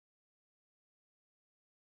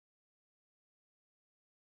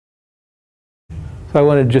So I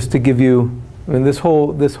wanted just to give you, I mean, this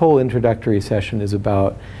whole introductory session is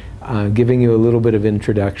about giving you a little bit of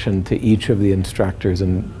introduction to each of the instructors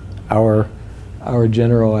and our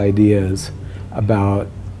general ideas about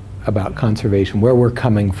conservation, where we're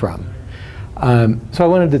coming from. So I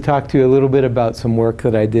wanted to talk to you a little bit about some work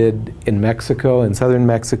that I did in Mexico, in southern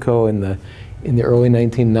Mexico, in the early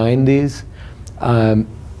 1990s.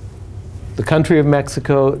 The country of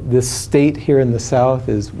Mexico, this state here in the south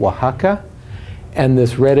is Oaxaca, and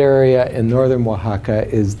this red area in northern Oaxaca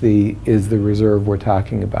is the reserve we're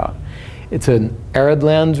talking about. It's an arid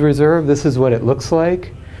lands reserve. This is what it looks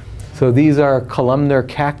like. So these are columnar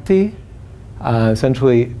cacti,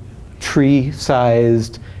 essentially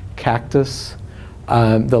tree-sized cactus.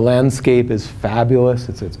 The landscape is fabulous.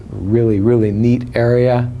 It's a really, really neat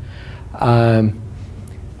area. You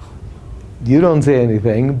don't say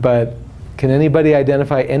anything, but can anybody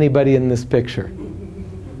identify anybody in this picture?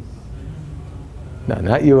 No,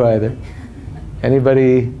 not you either.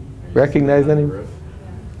 Anybody recognize anybody?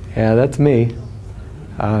 Yeah, that's me.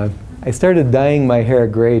 I started dyeing my hair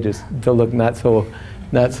gray just to look not so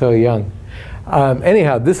young.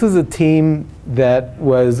 Anyhow, this is a team that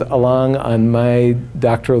was along on my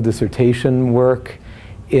doctoral dissertation work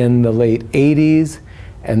in the late 80s,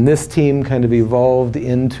 and this team kind of evolved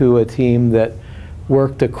into a team that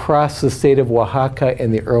worked across the state of Oaxaca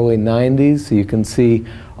in the early 90s. So you can see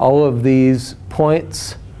all of these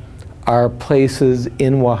points are places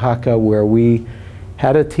in Oaxaca where we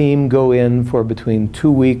had a team go in for between 2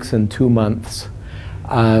 weeks and 2 months.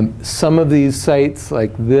 Some of these sites,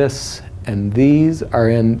 like this and these, are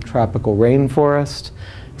in tropical rainforest.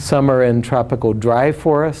 Some are in tropical dry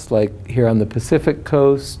forest, like here on the Pacific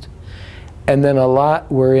coast. And then a lot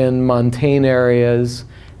were in montane areas,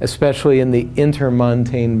 especially in the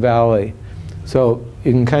intermontane valley. So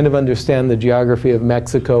you can kind of understand the geography of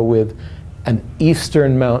Mexico with an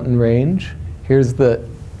eastern mountain range. Here's the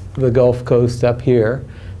Gulf Coast up here.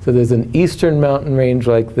 So there's an eastern mountain range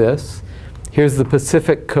like this. Here's the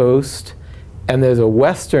Pacific coast, and there's a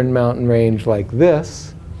western mountain range like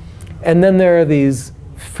this. And then there are these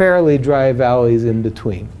fairly dry valleys in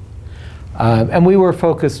between. And we were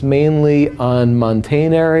focused mainly on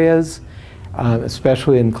montane areas,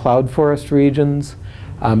 especially in cloud forest regions.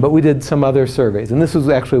 But we did some other surveys, and this was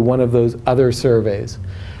actually one of those other surveys.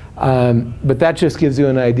 But that just gives you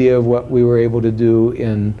an idea of what we were able to do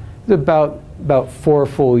in about 4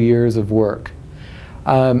 full years of work.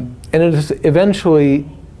 And eventually,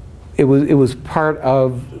 it was part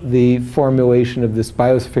of the formulation of this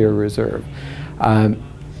biosphere reserve.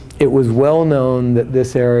 It was well known that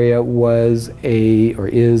this area was or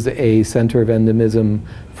is a center of endemism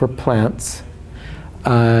for plants.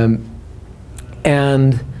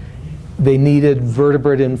 And they needed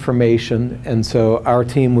vertebrate information, and so our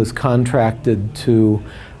team was contracted to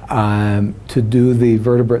do the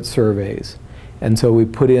vertebrate surveys. And so we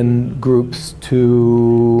put in groups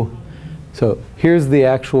to, so here's the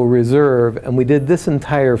actual reserve, and we did this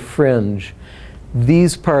entire fringe.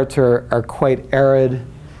 These parts are quite arid.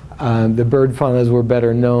 The bird faunas were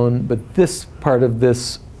better known, but this part of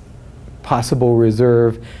this possible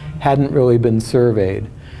reserve hadn't really been surveyed.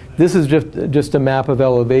 This is just a map of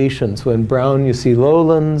elevation. So in brown you see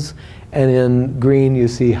lowlands, and in green you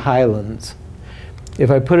see highlands.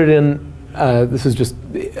 If I put it in, this is just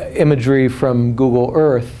imagery from Google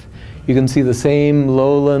Earth, you can see the same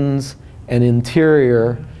lowlands and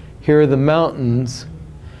interior. Here are the mountains,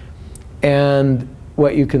 and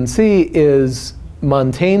what you can see is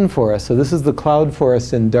montane forest. So this is the cloud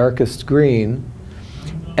forest in darkest green.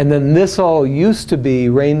 And then this all used to be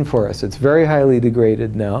rainforest. It's very highly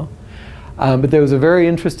degraded now. But there was a very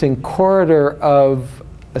interesting corridor of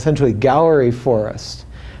essentially gallery forest,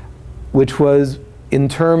 which was, in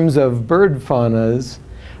terms of bird faunas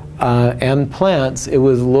and plants, it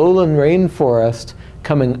was lowland rainforest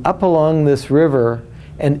coming up along this river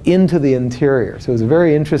and into the interior. So it was a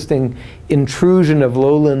very interesting intrusion of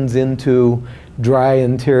lowlands into dry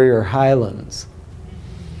interior highlands.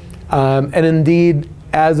 And indeed,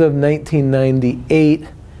 as of 1998,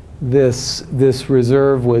 this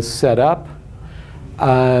reserve was set up.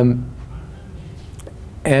 And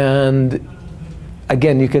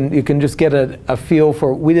again, you can just get a feel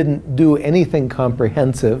for, we didn't do anything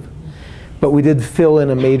comprehensive, but we did fill in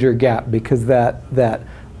a major gap because that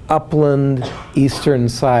upland eastern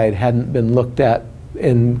side hadn't been looked at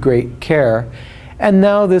in great care. And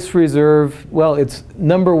now this reserve, well, it's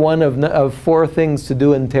number one of 4 things to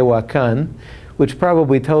do in Tehuacan, which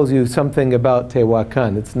probably tells you something about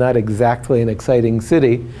Tehuacan. It's not exactly an exciting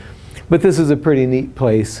city, but this is a pretty neat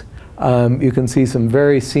place. You can see some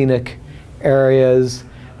very scenic areas.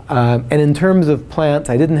 And in terms of plants,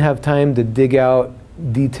 I didn't have time to dig out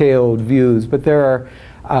detailed views, but there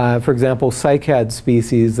are, for example, cycad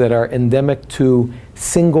species that are endemic to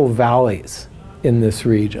single valleys in this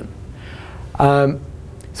region.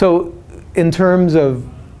 So in terms of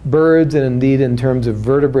birds, and indeed in terms of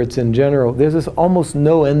vertebrates in general, there's this almost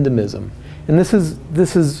no endemism. And this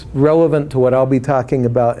is relevant to what I'll be talking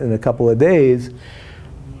about in a couple of days.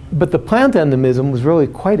 But the plant endemism was really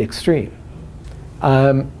quite extreme.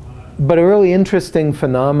 But a really interesting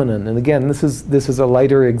phenomenon, and again, this is a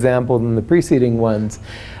lighter example than the preceding ones.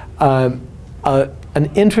 An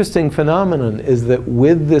interesting phenomenon is that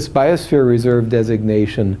with this biosphere reserve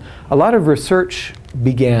designation, a lot of research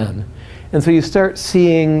began. And so you start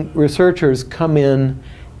seeing researchers come in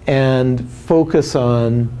and focus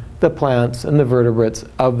on the plants and the vertebrates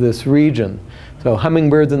of this region. So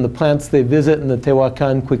hummingbirds and the plants they visit in the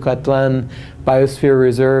Tehuacan-Cuicatlan Biosphere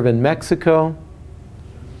Reserve in Mexico,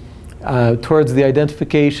 towards the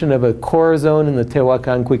identification of a core zone in the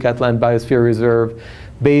Tehuacan-Cuicatlan Biosphere Reserve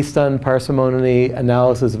based on parsimony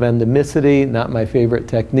analysis of endemicity, not my favorite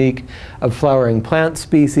technique, of flowering plant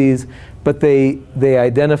species, but they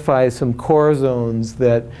identify some core zones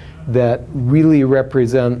that really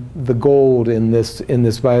represent the gold in this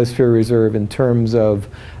biosphere reserve in terms of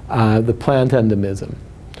the plant endemism.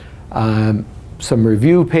 Some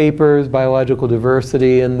review papers, biological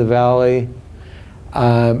diversity in the valley,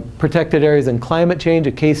 protected areas and climate change,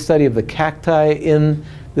 a case study of the cacti in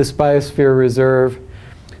this biosphere reserve.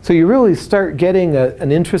 So you really start getting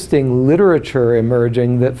an interesting literature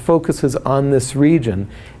emerging that focuses on this region,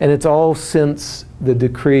 and it's all since the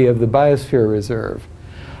decree of the biosphere reserve.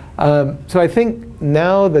 So I think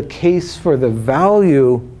now the case for the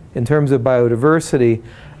value in terms of biodiversity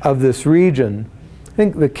of this region, I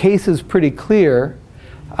think the case is pretty clear.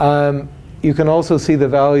 You can also see the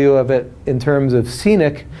value of it in terms of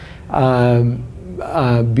scenic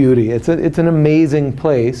beauty. It's an amazing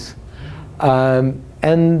place.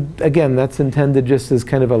 And again, that's intended just as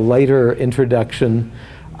kind of a lighter introduction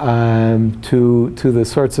to the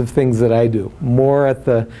sorts of things that I do. More at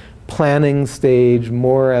the planning stage,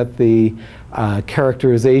 more at the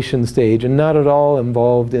characterization stage, and not at all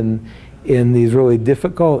involved in these really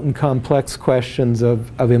difficult and complex questions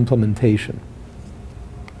of implementation.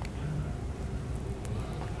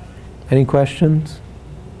 Any questions?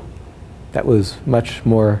 That was much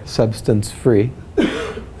more substance-free.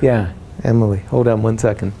 Yeah, Emily, hold on one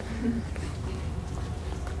second.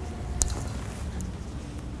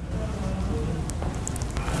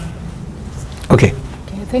 Okay.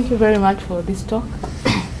 Thank you very much for this talk.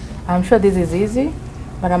 I'm sure this is easy,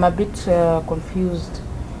 but I'm a bit confused.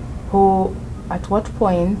 At what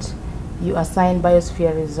point you assign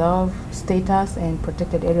biosphere reserve status and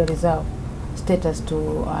protected area reserve status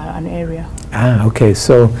to an area? Okay.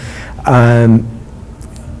 So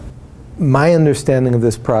my understanding of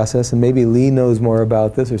this process, and maybe Lee knows more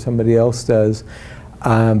about this or somebody else does,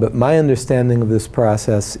 but my understanding of this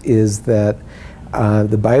process is that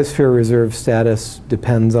the biosphere reserve status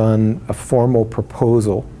depends on a formal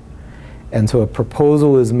proposal. And so a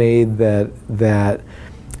proposal is made that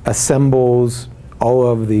assembles all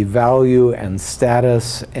of the value and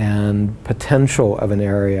status and potential of an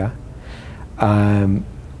area. And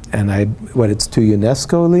it's to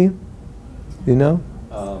UNESCO, Lee? You know?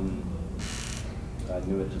 I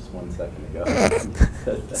knew it just 1 second ago.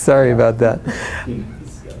 Sorry about that.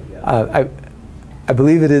 I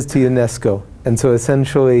believe it is to UNESCO. And so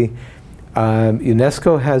essentially,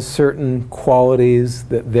 UNESCO has certain qualities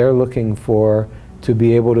that they're looking for to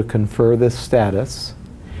be able to confer this status.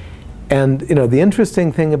 And the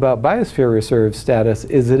interesting thing about biosphere reserve status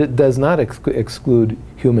is that it does not exclude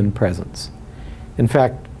human presence. In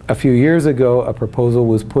fact, a few years ago, a proposal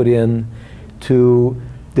was put in to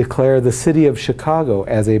declare the city of Chicago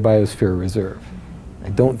as a biosphere reserve. I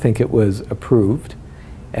don't think it was approved,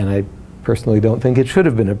 and I personally don't think it should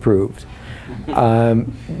have been approved.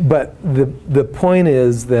 But the point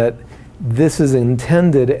is that this is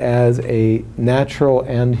intended as a natural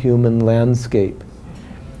and human landscape.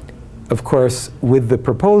 Of course, with the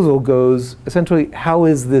proposal goes essentially, how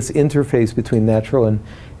is this interface between natural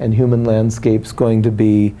and human landscapes going to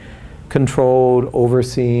be controlled,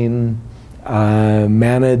 overseen,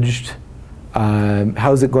 managed?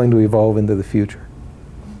 How is it going to evolve into the future?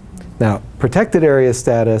 Now, protected area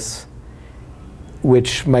status,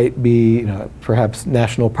 which might be perhaps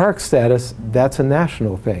national park status, that's a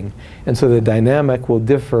national thing. And so the dynamic will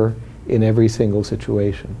differ in every single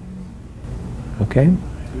situation. Okay?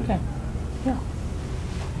 Okay. Yeah.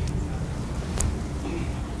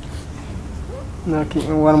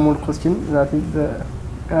 Okay, one more question. That is,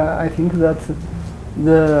 I think that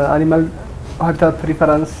the animal habitat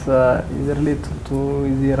preference is related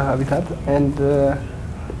to their habitat, and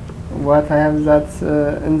what I have that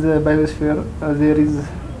in the biosphere there is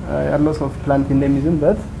a lot of plant endemism,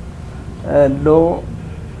 but low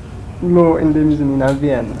endemism in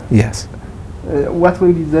avian. Yes. What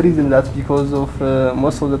will be the reason? That because of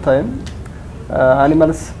most of the time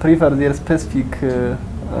animals prefer their specific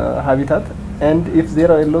habitat, and if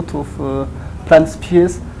there are a lot of plant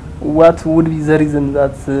species, what would be the reason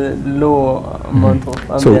that low amount of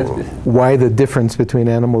avian So species? why the difference between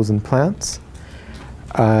animals and plants?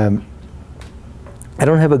 I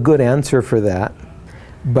don't have a good answer for that,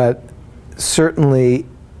 but certainly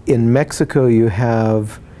in Mexico you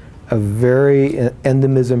have a very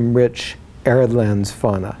endemism-rich arid lands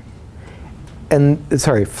fauna, and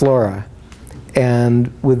flora,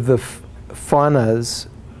 and with the faunas,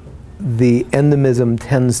 the endemism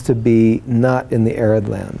tends to be not in the arid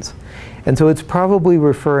lands, and so it's probably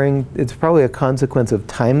a consequence of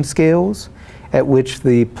time scales at which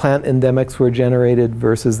the plant endemics were generated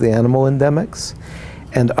versus the animal endemics,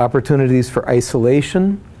 and opportunities for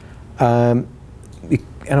isolation. I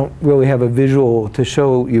don't really have a visual to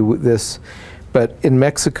show you this, but in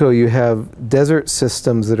Mexico you have desert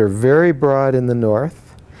systems that are very broad in the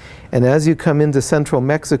north, and as you come into central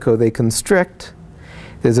Mexico they constrict.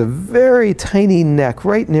 There's a very tiny neck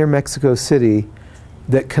right near Mexico City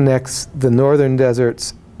that connects the northern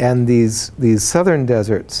deserts and these southern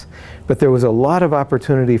deserts, but there was a lot of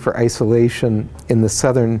opportunity for isolation in the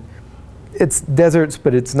southern. It's deserts,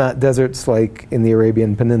 but it's not deserts like in the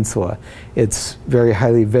Arabian Peninsula. It's very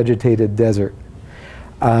highly vegetated desert.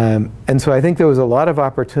 And so I think there was a lot of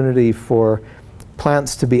opportunity for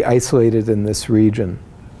plants to be isolated in this region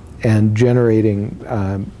and generating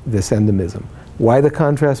this endemism. Why the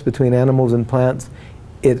contrast between animals and plants?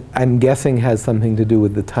 I'm guessing has something to do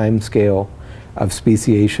with the time scale of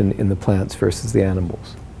speciation in the plants versus the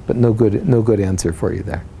animals. But no good answer for you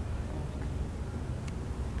there.